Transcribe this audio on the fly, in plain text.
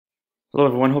Hello,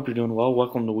 everyone. Hope you're doing well.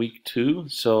 Welcome to week 2.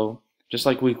 So, just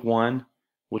like week 1,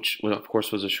 which well, of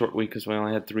course was a short week because we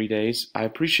only had 3 days, I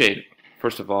appreciate,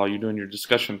 first of all, you doing your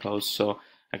discussion posts. So,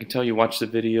 I can tell you watch the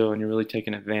video and you're really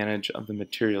taking advantage of the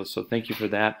material. So, thank you for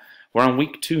that. We're on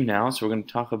week 2 now, so we're going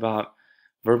to talk about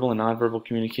verbal and nonverbal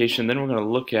communication. Then we're going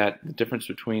to look at the difference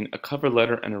between a cover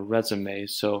letter and a resume.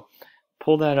 So,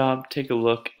 pull that up, take a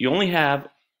look. You only have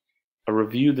a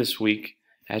review this week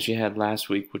as you had last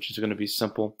week, which is going to be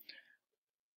simple.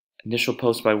 Initial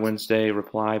post by Wednesday,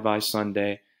 reply by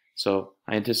Sunday. So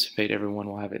I anticipate everyone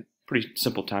will have a pretty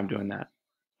simple time doing that.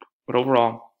 But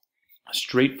overall, a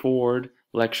straightforward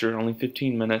lecture, only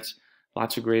 15 minutes,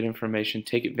 lots of great information.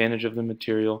 Take advantage of the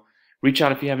material. Reach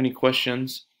out if you have any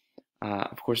questions.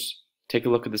 Of course, take a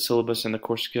look at the syllabus and the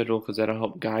course schedule because that'll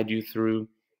help guide you through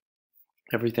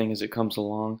everything as it comes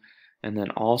along. And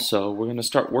then also, we're going to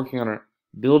start working on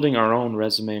building our own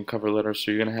resume and cover letter,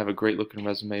 so you're going to have a great looking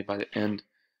resume by the end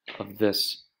of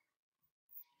this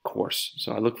course.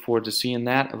 So I look forward to seeing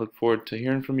that. I look forward to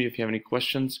hearing from you if you have any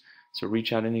questions. So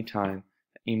reach out anytime.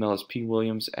 Email is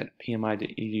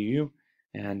pwilliams@pmi.edu,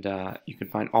 and you can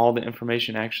find all the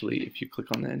information actually if you click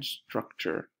on the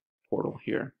instructor portal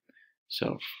here.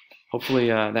 So hopefully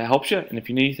that helps you, and if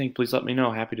you need anything, please let me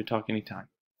know. Happy to talk anytime.